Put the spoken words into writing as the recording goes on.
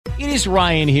It is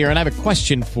Ryan here, and I have a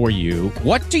question for you.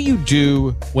 What do you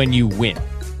do when you win?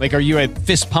 Like, are you a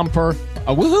fist pumper,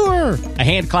 a woohooer, a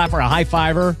hand clapper, a high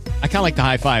fiver? I kind of like the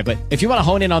high five, but if you want to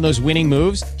hone in on those winning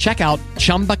moves, check out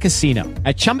Chumba Casino.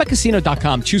 At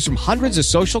ChumbaCasino.com, choose from hundreds of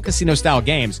social casino-style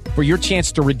games for your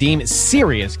chance to redeem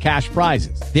serious cash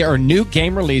prizes. There are new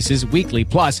game releases weekly,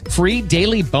 plus free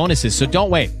daily bonuses. So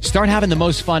don't wait. Start having the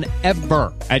most fun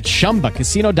ever at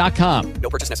ChumbaCasino.com. No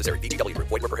purchase necessary. VGW. Void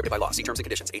where prohibited by law. See terms and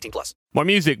conditions. 18+. More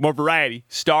music, more variety.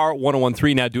 Star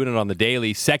 1013 now doing it on the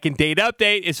daily. Second date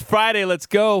update. It's Friday. Let's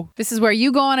go. This is where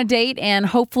you go on a date and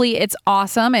hopefully it's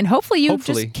awesome and hopefully you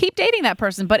just keep dating that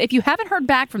person. But if you haven't heard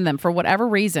back from them for whatever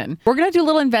reason, we're going to do a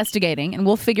little investigating and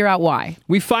we'll figure out why.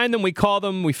 We find them, we call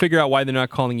them, we figure out why they're not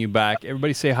calling you back.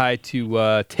 Everybody say hi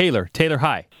to Taylor. Taylor,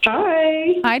 hi.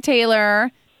 Hi. Hi,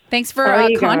 Taylor. Thanks for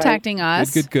contacting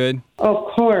us. Good.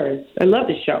 Of course. I love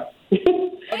the show.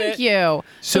 Thank you.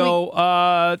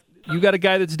 So you got a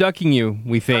guy that's ducking you,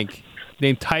 we think,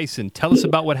 named Tyson. Tell us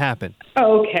about what happened.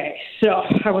 Okay, so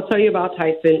I will tell you about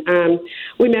Tyson.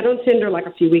 We met on Tinder like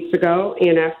a few weeks ago,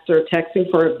 and after texting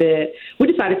for a bit, we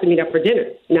decided to meet up for dinner.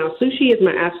 Now, sushi is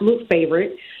my absolute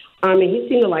favorite, and he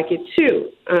seemed to like it too.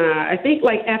 I think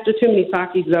like after too many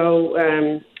sakis,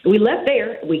 though, we left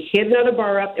there, we hit another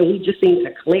bar up, and we just seemed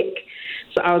to click.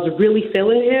 So I was really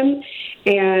feeling him,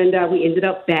 and we ended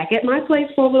up back at my place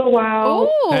for a little while.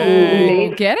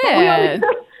 Oh, get it.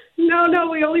 No,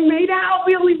 we only made out.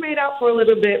 We only made out for a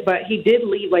little bit, but he did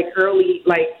leave like early,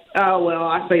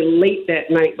 I say late that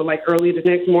night, but like early the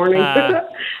next morning.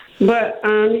 But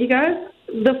you guys,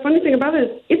 the funny thing about it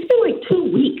is it's been like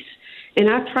 2 weeks, and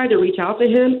I've tried to reach out to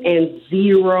him and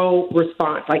zero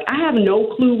response. Like I have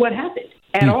no clue what happened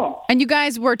at all. And you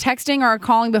guys were texting or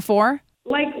calling before?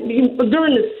 Like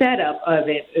during the setup of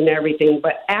it and everything,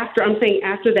 but after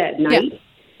that night,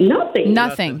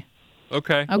 nothing.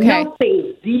 Okay.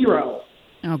 Nothing, zero.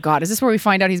 Oh, God. Is this where we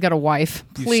find out he's got a wife?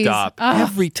 Please. You stop.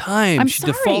 Every time. She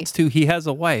defaults to he has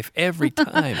a wife. Every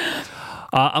time.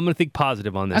 I'm going to think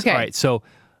positive on this. Okay. All right. So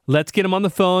let's get him on the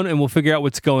phone and we'll figure out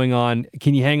what's going on.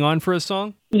 Can you hang on for a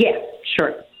song? Yes,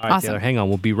 sure. All right, Awesome. Taylor, hang on.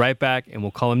 We'll be right back, and we'll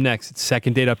call him next. It's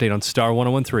Second Date Update on Star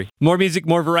 1013. More music,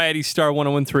 more variety, Star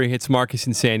 1013. It's Marcus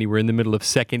and Sandy. We're in the middle of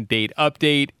Second Date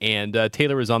Update, and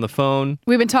Taylor is on the phone.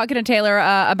 We've been talking to Taylor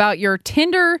about your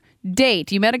Tinder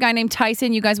date. You met a guy named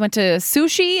Tyson. You guys went to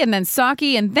sushi and then sake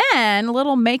and then a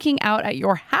little making out at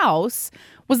your house.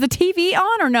 Was the TV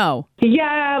on or no?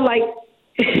 Yeah, like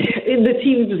the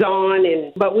TV was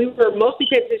on, but we were mostly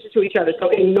paying attention to each other, so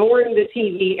ignoring the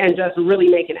TV and just really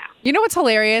making out. You know what's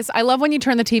hilarious? I love when you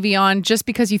turn the TV on just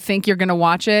because you think you're going to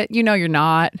watch it. You know you're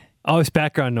not. Oh, it's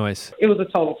background noise. It was a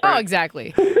total prank. Oh,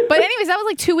 exactly. But anyways, that was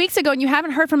like 2 weeks ago, and you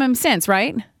haven't heard from him since,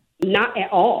 right? Not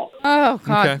at all. Oh,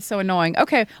 God, Okay. so annoying.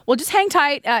 Okay, well, just hang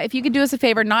tight. If you could do us a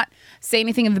favor, not say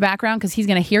anything in the background because he's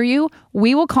going to hear you.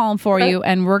 We will call him for you,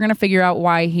 and we're going to figure out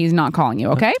why he's not calling you,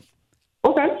 okay?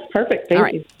 Okay, perfect. Thank All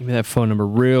right. you. Give me that phone number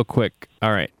real quick.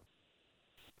 All right.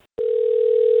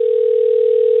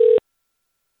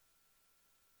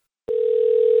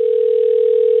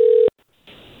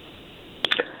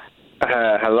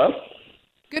 Hello?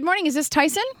 Good morning. Is this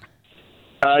Tyson?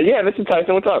 Yeah, this is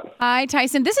Tyson. What's up? Hi,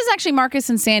 Tyson. This is actually Marcus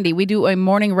and Sandy. We do a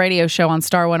morning radio show on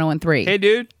Star 1013. Hey,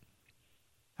 dude.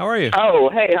 How are you? Oh,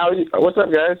 hey, how are you? What's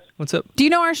up, guys? What's up? Do you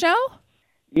know our show?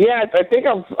 Yeah, I think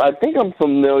I'm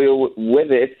familiar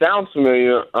with it. It sounds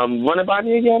familiar. Run it by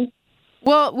me again.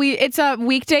 Well, it's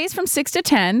weekdays from 6 to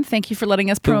 10. Thank you for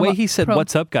letting us The way he said,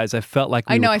 what's up, guys, I felt like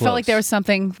we I know. were I felt like close. there was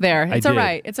something there. It's all did.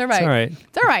 right. It's all right. It's all right.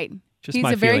 It's all right. Just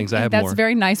my feelings. I have That's more. a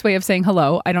very nice way of saying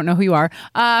hello. I don't know who you are.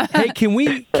 Hey, can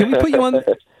we put you on?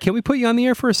 Can we put you on the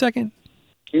air for a second?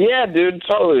 Yeah, dude,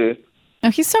 totally. Oh,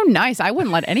 he's so nice. I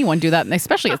wouldn't let anyone do that,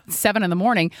 especially at 7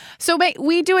 a.m. So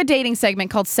we do a dating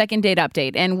segment called Second Date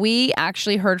Update, and we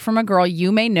actually heard from a girl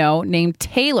you may know named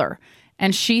Taylor,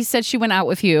 and she said she went out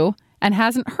with you and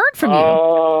hasn't heard from you.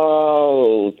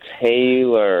 Oh,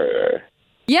 Taylor.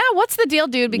 Yeah, what's the deal,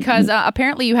 dude? Because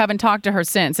apparently you haven't talked to her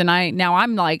since, and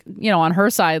I'm like, on her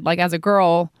side, like as a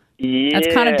girl, Yeah.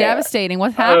 that's kind of devastating.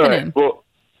 What's happening? All right.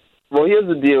 Well, here's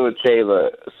the deal with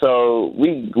Taylor. So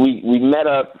we met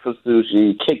up for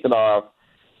sushi, kicked it off,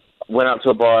 went out to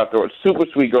a bar afterwards. Super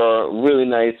sweet girl, really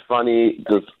nice, funny,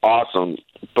 just awesome.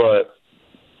 But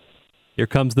Here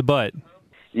comes the butt.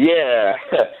 yeah,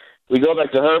 we go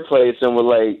back to her place and we're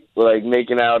like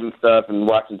making out and stuff and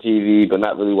watching TV, but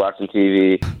not really watching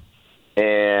TV.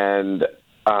 And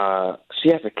she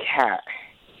has a cat.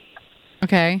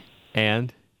 Okay.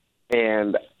 And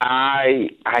I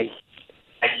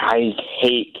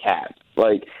hate cats.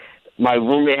 Like, my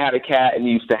roommate had a cat and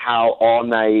he used to howl all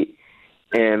night.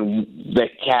 and that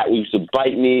cat used to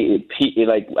bite me.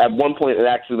 Like at one point, it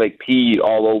actually like peed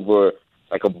all over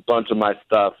like a bunch of my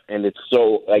stuff, and it's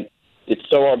so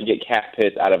hard to get cat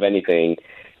piss out of anything.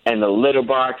 And the litter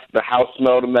box, the house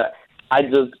smelled of that.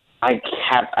 I've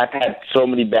had so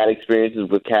many bad experiences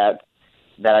with cats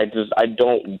that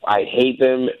I hate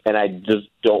them, and I just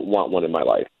don't want one in my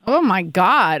life. Oh my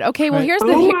God. Okay, well here's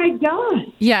the. Oh my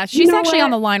God. Yeah, she's actually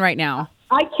on the line right now.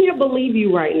 I can't believe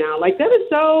you right now. Like, that is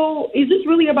so... Is this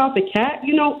really about the cat?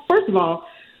 You know, first of all,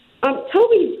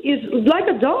 Toby is like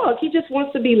a dog. He just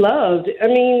wants to be loved. I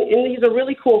mean, and he's a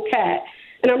really cool cat.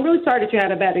 And I'm really sorry that you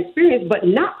had a bad experience, but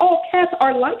not all cats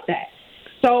are like that.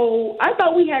 So I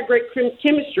thought we had great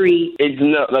chemistry. It's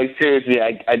not, like, seriously,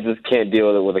 I just can't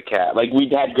deal with a cat. Like,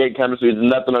 we had great chemistry. It's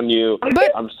nothing on you.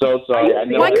 But I'm so sorry. I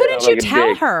know why couldn't you tell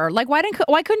dick. her? Like, why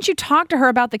couldn't you talk to her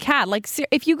about the cat? Like,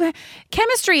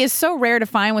 chemistry is so rare to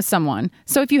find with someone.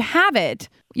 So if you have it,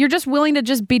 you're just willing to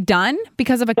just be done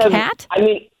because of a cat? I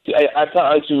mean, I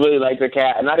thought she really liked the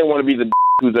cat, and I didn't want to be the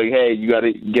who's like, hey, you got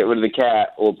to get rid of the cat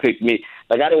or pick me.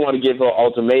 Like, I didn't want to give her an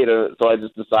ultimatum, so I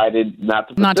just decided not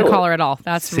to call her at all.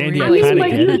 That's Sandy, really I'm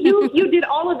Like, kinda you did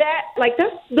all of that. Like,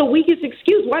 that's the weakest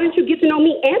excuse. Why didn't you get to know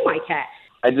me and my cat?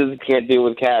 I just can't deal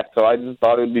with cats, so I just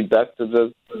thought it would be best to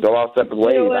just go our separate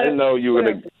ways. know I didn't know you were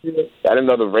gonna. I didn't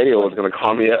know the radio was gonna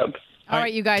call me up. All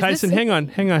right, you guys. Tyson, hang on.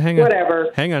 Whatever.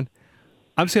 Hang on.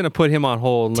 I'm just going to put him on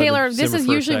hold. And let Taylor, him this simmer is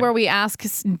for a usually sec. where we ask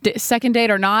second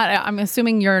date or not. I'm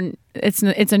assuming it's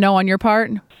a no on your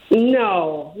part.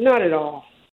 No, not at all.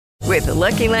 With the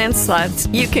Lucky Land Slots,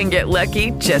 you can get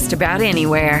lucky just about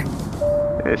anywhere.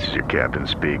 This is your captain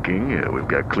speaking. We've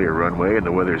got clear runway and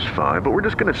the weather's fine, but we're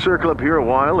just going to circle up here a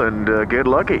while and get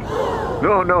lucky.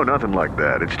 No, nothing like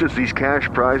that. It's just these cash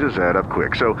prizes add up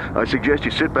quick. So I suggest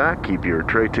you sit back, keep your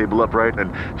tray table upright,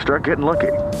 and start getting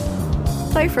lucky.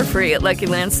 Play for free at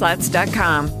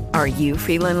LuckyLandSlots.com. Are you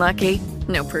feeling lucky?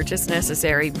 No purchase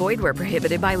necessary. Void where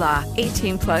prohibited by law.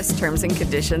 18+ terms and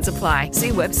conditions apply. See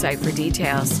website for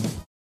details.